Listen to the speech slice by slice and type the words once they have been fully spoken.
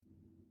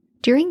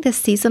During this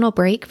seasonal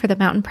break for the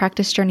Mountain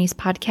Practice Journeys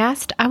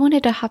podcast, I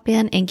wanted to hop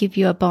in and give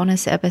you a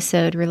bonus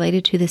episode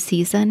related to the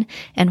season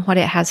and what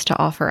it has to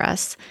offer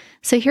us.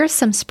 So here's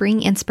some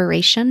spring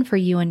inspiration for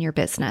you and your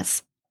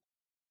business.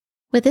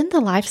 Within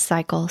the life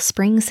cycle,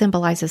 spring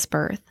symbolizes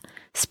birth.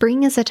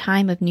 Spring is a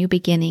time of new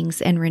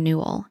beginnings and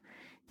renewal.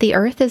 The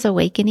earth is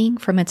awakening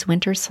from its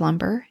winter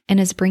slumber and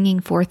is bringing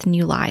forth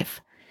new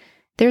life.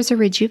 There's a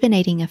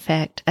rejuvenating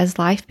effect as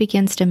life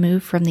begins to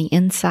move from the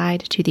inside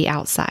to the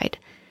outside.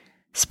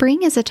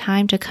 Spring is a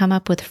time to come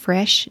up with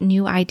fresh,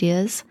 new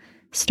ideas,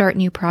 start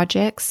new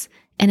projects,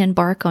 and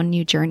embark on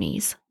new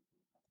journeys.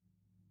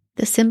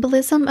 The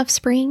symbolism of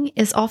spring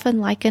is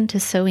often likened to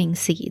sowing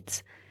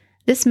seeds.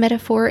 This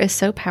metaphor is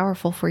so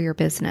powerful for your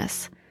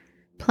business.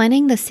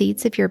 Planting the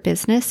seeds of your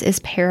business is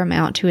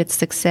paramount to its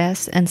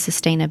success and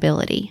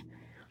sustainability.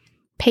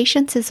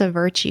 Patience is a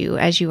virtue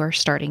as you are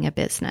starting a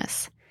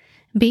business.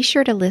 Be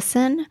sure to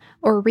listen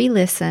or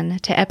re-listen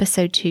to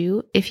episode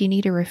 2 if you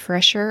need a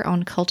refresher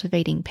on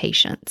cultivating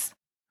patience.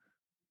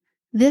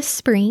 This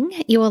spring,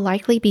 you will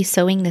likely be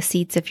sowing the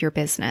seeds of your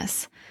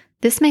business.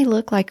 This may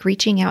look like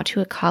reaching out to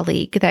a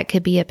colleague that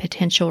could be a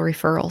potential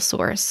referral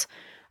source,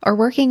 or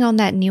working on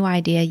that new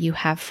idea you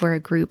have for a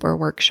group or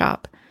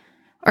workshop.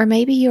 Or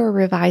maybe you are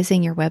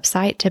revising your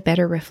website to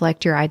better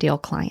reflect your ideal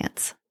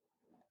clients.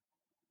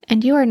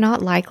 And you are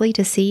not likely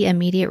to see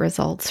immediate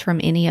results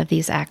from any of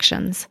these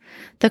actions.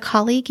 The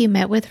colleague you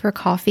met with for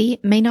coffee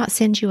may not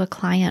send you a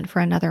client for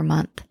another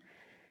month.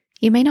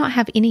 You may not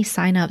have any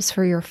signups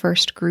for your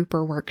first group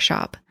or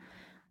workshop.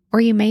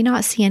 Or you may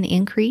not see an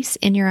increase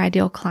in your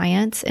ideal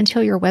clients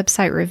until your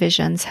website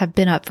revisions have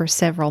been up for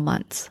several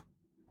months.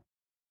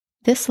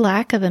 This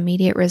lack of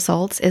immediate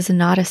results is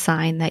not a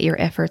sign that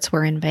your efforts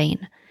were in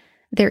vain.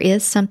 There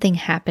is something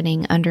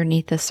happening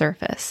underneath the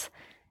surface.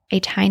 A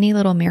tiny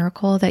little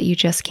miracle that you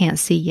just can't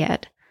see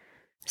yet.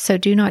 So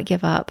do not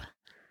give up.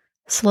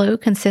 Slow,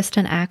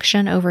 consistent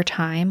action over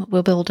time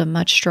will build a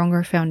much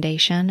stronger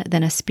foundation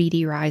than a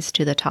speedy rise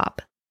to the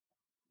top.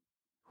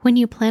 When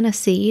you plant a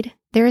seed,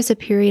 there is a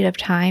period of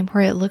time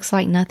where it looks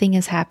like nothing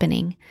is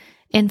happening.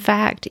 In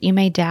fact, you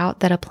may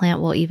doubt that a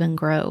plant will even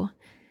grow.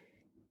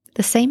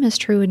 The same is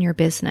true in your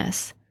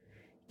business.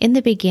 In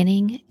the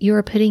beginning, you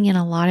are putting in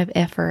a lot of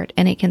effort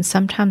and it can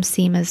sometimes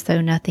seem as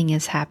though nothing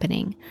is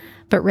happening.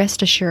 But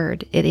rest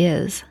assured, it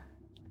is.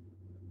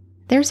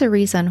 There's a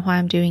reason why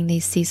I'm doing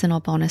these seasonal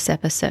bonus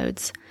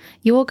episodes.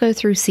 You will go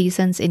through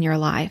seasons in your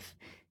life.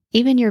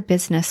 Even your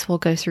business will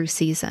go through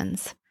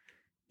seasons.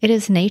 It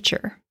is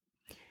nature.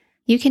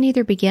 You can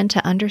either begin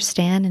to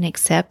understand and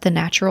accept the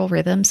natural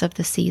rhythms of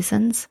the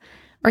seasons,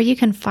 or you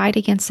can fight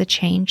against the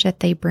change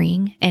that they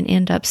bring and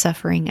end up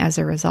suffering as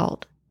a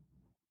result.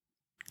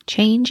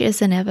 Change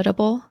is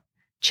inevitable.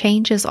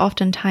 Change is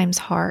oftentimes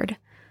hard,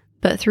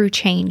 but through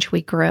change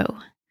we grow.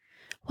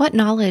 What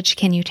knowledge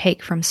can you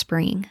take from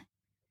spring?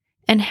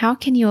 And how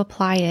can you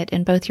apply it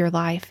in both your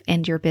life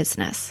and your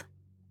business?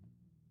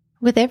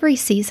 With every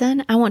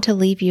season, I want to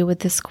leave you with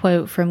this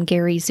quote from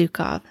Gary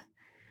Zukov.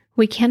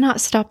 We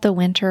cannot stop the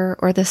winter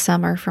or the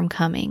summer from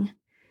coming.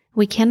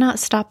 We cannot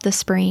stop the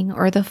spring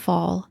or the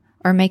fall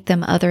or make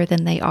them other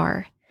than they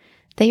are.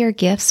 They are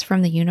gifts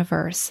from the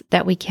universe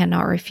that we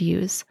cannot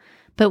refuse,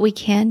 but we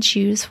can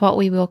choose what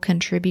we will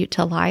contribute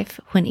to life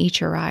when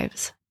each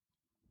arrives.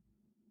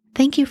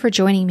 Thank you for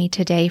joining me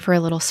today for a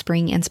little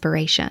spring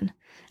inspiration.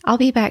 I'll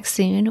be back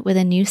soon with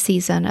a new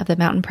season of the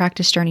Mountain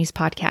Practice Journeys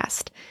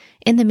podcast.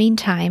 In the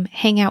meantime,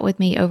 hang out with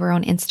me over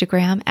on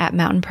Instagram at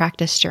Mountain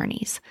Practice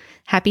Journeys.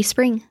 Happy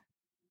spring!